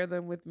can share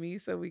them with me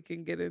so we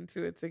can get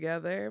into it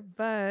together.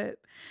 But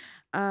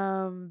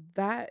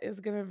that is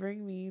going to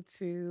bring me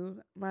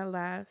to my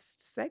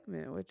last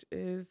segment, which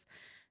is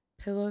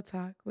Pillow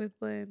Talk with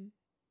Lynn.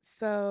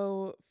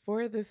 So,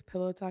 for this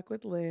Pillow Talk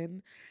with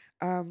Lynn,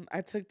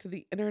 I took to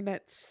the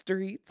internet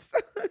streets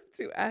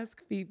to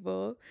ask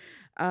people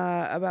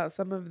about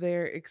some of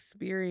their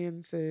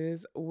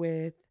experiences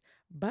with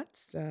butt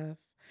stuff.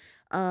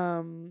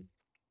 Um,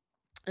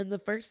 and the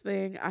first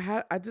thing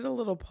I did a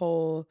little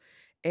poll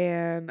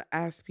and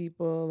asked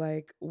people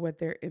like what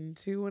they're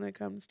into when it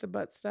comes to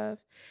butt stuff.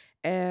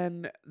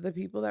 And the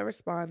people that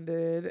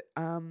responded,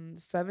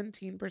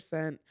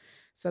 17%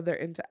 said they're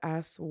into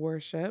ass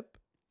worship.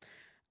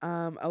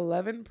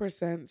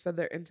 11% said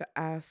they're into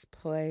ass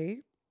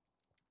play.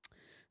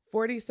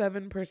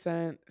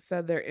 47%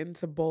 said they're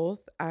into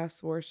both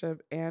ass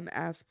worship and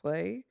ass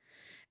play.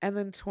 And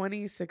then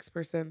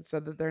 26%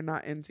 said that they're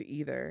not into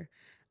either.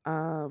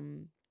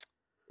 Um,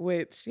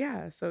 which,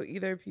 yeah, so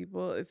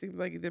it seems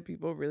like either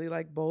people really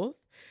like both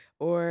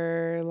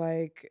or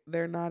like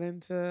they're not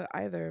into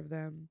either of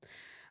them.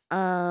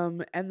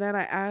 And then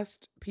I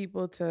asked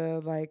people to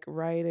like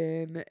write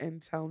in and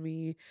tell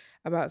me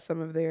about some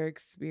of their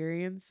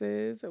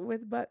experiences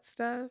with butt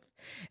stuff.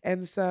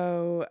 And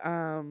so,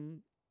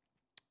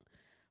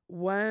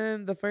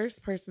 The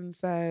first person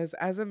says,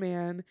 as a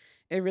man,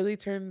 it really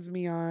turns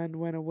me on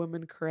when a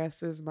woman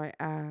caresses my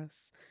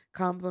ass,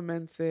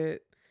 compliments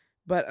it.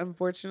 But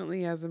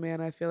unfortunately, as a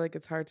man, I feel like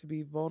it's hard to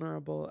be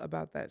vulnerable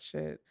about that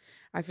shit.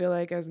 I feel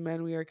like as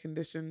men, we are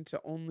conditioned to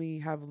only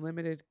have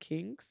limited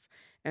kinks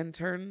and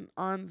turn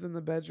ons in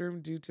the bedroom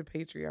due to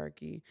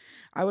patriarchy.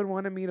 I would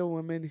want to meet a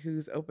woman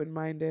who's open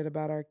minded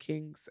about our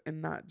kinks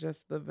and not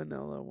just the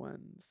vanilla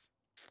ones.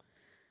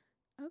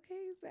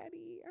 Okay,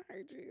 Zaddy, I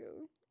heard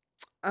you.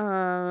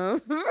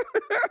 Um,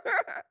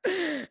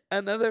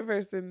 Another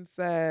person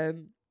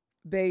said,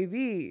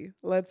 baby,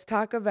 let's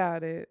talk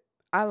about it.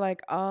 I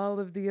like all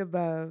of the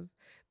above.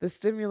 The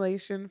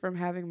stimulation from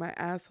having my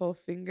asshole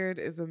fingered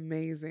is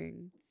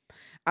amazing.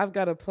 I've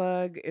got a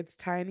plug, it's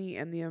tiny,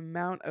 and the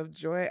amount of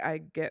joy I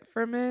get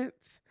from it.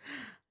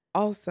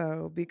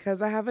 Also,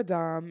 because I have a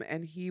Dom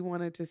and he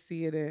wanted to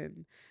see it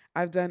in,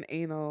 I've done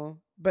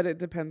anal, but it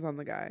depends on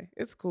the guy.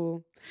 It's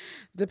cool.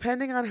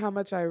 Depending on how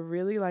much I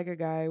really like a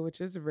guy,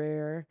 which is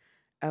rare,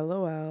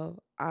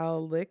 LOL,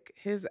 I'll lick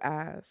his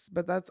ass,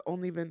 but that's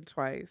only been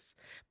twice.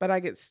 But I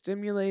get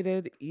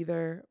stimulated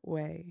either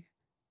way.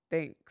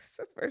 Thanks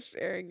for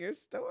sharing your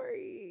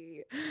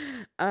story.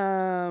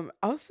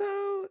 Also,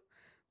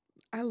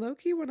 I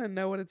low-key want to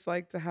know what it's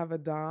like to have a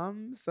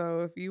Dom.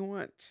 So if you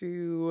want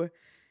to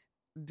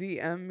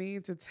DM me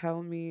to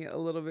tell me a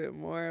little bit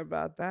more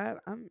about that,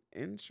 I'm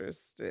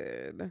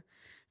interested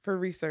for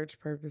research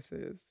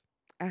purposes.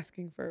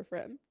 Asking for a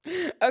friend.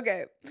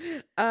 Okay.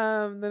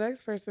 The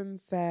next person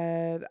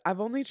said, I've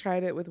only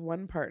tried it with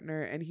one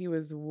partner and he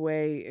was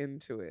way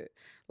into it.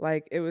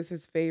 Like it was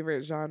his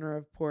favorite genre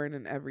of porn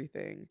and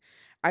everything.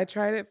 I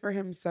tried it for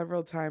him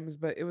several times,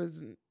 but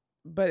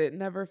it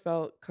never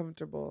felt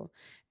comfortable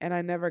and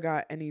I never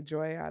got any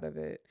joy out of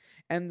it.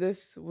 And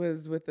this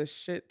was with a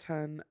shit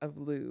ton of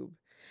lube.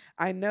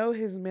 I know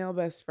his male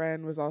best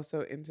friend was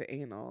also into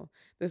anal.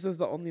 This was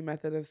the only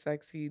method of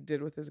sex he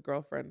did with his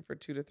girlfriend for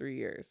 2 to 3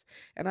 years.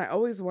 And I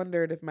always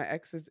wondered if my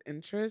ex's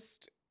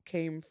interest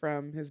came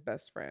from his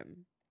best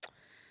friend.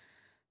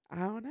 I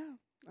don't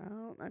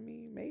know. I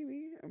mean,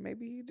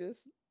 maybe he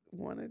just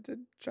wanted to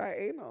try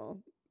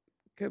anal.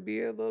 Could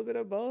be a little bit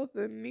of both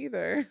and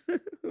neither.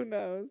 Who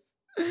knows?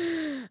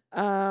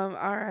 All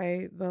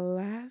right. The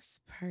last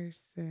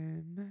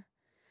person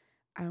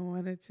I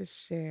wanted to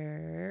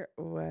share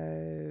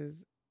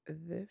was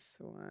this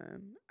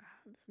one.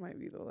 This might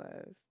be the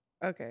last.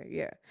 Okay,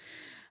 yeah.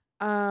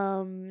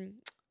 Um,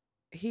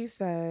 he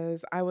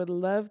says, I would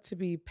love to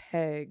be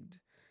pegged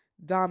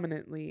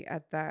dominantly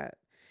at that.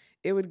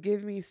 It would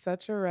give me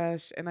such a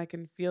rush, and I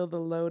can feel the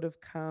load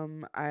of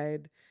cum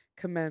I'd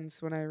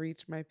commence when I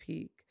reach my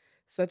peak.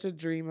 Such a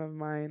dream of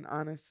mine,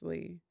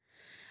 honestly.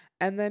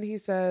 And then he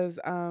says,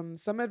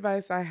 some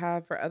advice I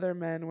have for other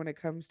men when it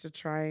comes to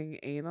trying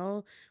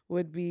anal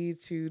would be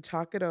to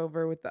talk it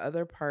over with the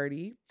other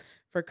party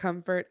for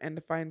comfort and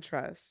to find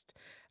trust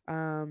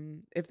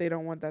if they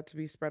don't want that to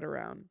be spread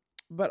around.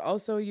 But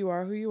also, you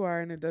are who you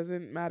are, and it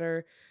doesn't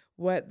matter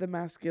what the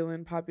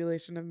masculine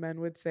population of men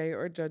would say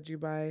or judge you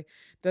by.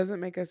 Doesn't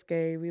make us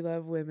gay. We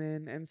love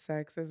women and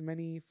sex as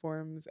many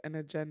forms and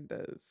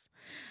agendas.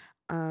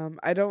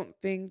 I don't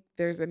think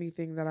there's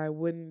anything that I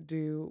wouldn't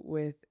do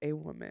with a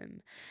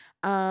woman.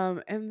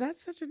 And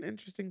that's such an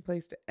interesting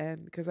place to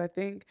end because I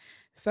think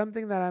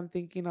something that I'm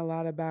thinking a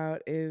lot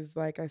about is,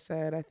 like I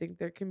said, I think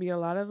there can be a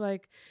lot of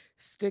like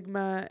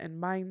stigma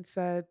and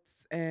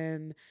mindsets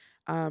and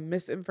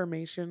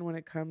misinformation when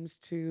it comes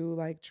to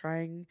like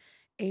trying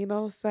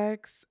anal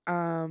sex.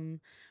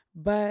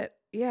 But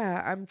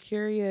yeah, I'm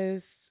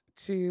curious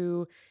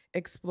to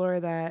explore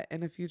that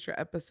in a future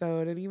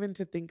episode and even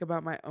to think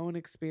about my own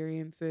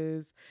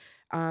experiences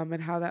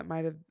and how that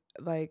might have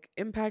like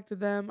impacted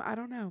them. I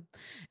don't know.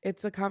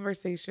 It's a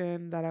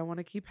conversation that I want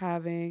to keep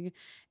having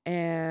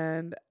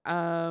and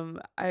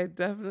I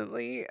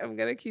definitely am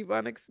going to keep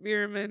on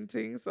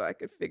experimenting so I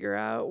could figure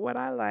out what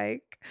I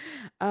like.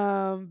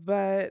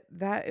 But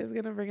that is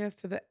going to bring us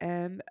to the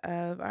end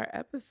of our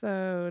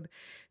episode.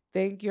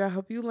 Thank you. I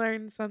hope you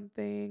learned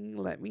something.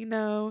 Let me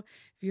know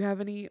if you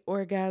have any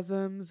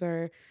orgasms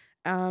or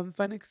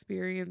fun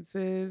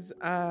experiences.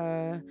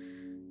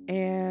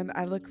 And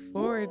I look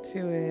forward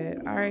to it.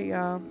 All right,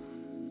 y'all.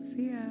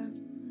 See ya.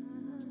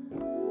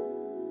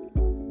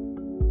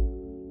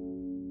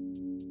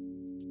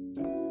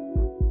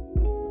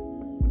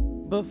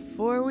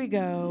 Before we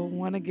go,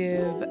 want to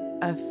give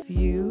a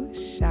few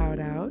shout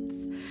outs.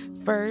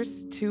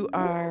 First, to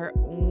our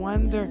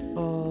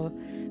wonderful,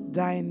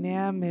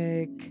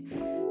 dynamic,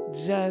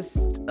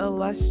 just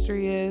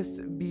illustrious,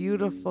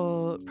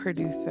 beautiful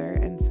producer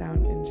and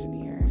sound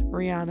engineer,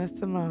 Rihanna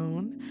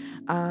Simone,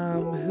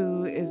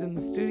 who is in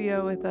the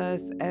studio with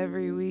us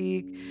every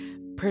week,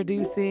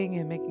 producing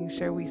and making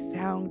sure we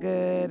sound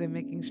good and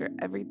making sure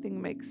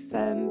everything makes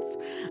sense.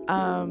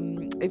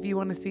 If you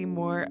want to see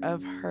more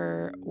of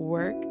her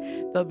work,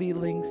 there'll be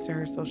links to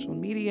her social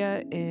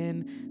media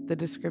in the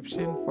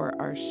description for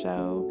our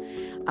show.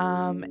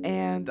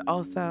 And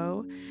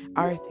also,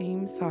 our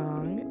theme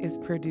song is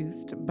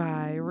produced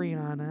by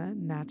Rihanna,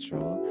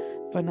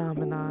 Natural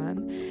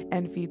Phenomenon,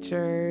 and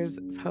features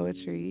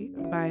poetry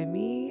by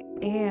me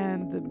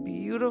and the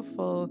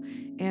beautiful,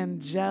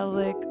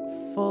 angelic,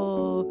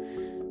 full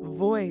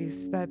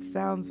voice that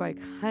sounds like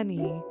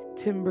honey,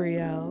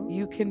 Timbrielle.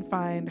 You can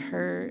find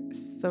her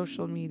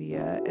social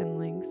media and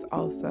links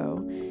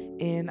also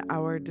in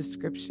our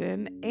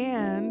description,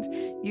 and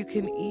you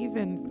can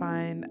even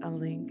find a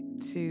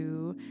link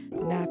to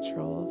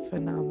Natural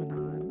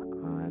Phenomenon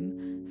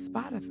on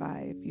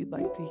Spotify if you'd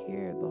like to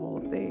hear the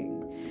whole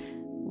thing,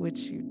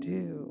 which you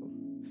do.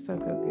 So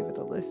go give it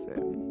a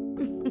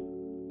listen.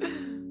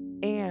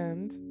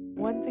 And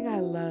one thing I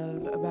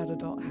love about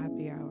Adult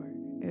Happy Hour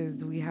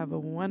is we have a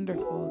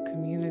wonderful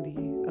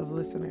community of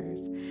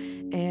listeners.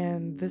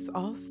 And this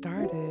all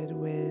started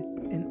with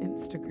an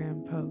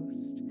Instagram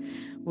post,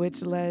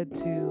 which led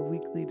to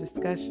weekly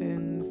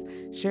discussions,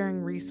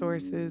 sharing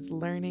resources,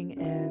 learning,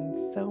 and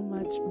so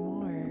much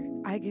more.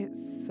 I get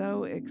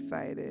so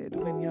excited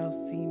when y'all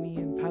see me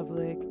in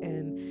public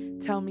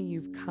and tell me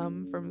you've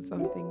come from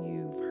something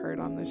you've heard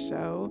on the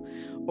show,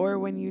 or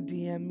when you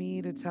DM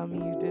me to tell me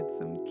you did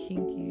some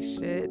kinky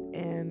shit.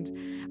 And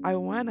I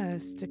want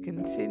us to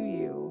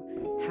continue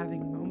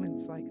having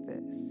moments like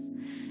this.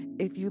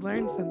 If you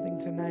learned something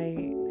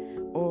tonight,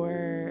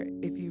 or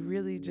if you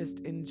really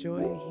just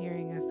enjoy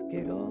hearing us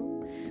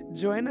giggle,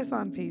 join us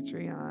on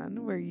Patreon,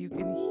 where you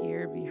can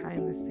hear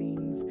behind the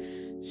scenes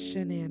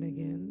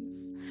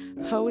shenanigans,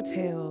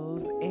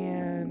 hotels,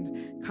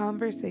 and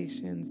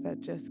conversations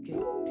that just get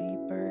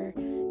deeper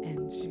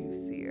and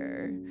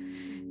juicier.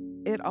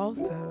 It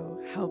also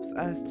helps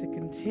us to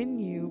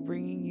continue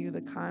bringing you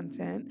the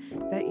content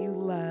that you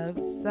love.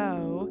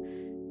 So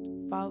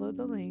follow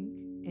the link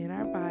in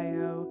our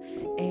bio.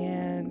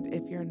 And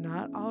if you're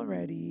not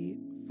already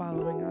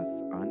following us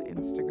on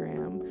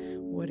Instagram,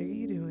 what are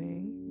you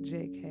doing,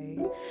 JK?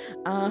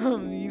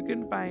 You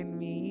can find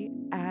me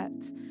at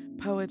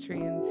Poetry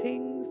and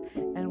Tings,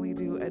 and we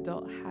do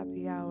Adult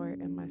Happy Hour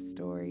in my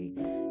story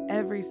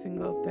every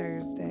single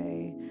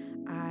Thursday.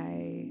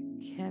 I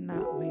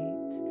cannot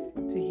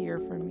wait to hear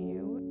from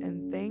you,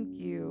 and thank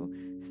you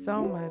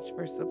so much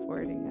for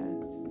supporting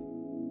us.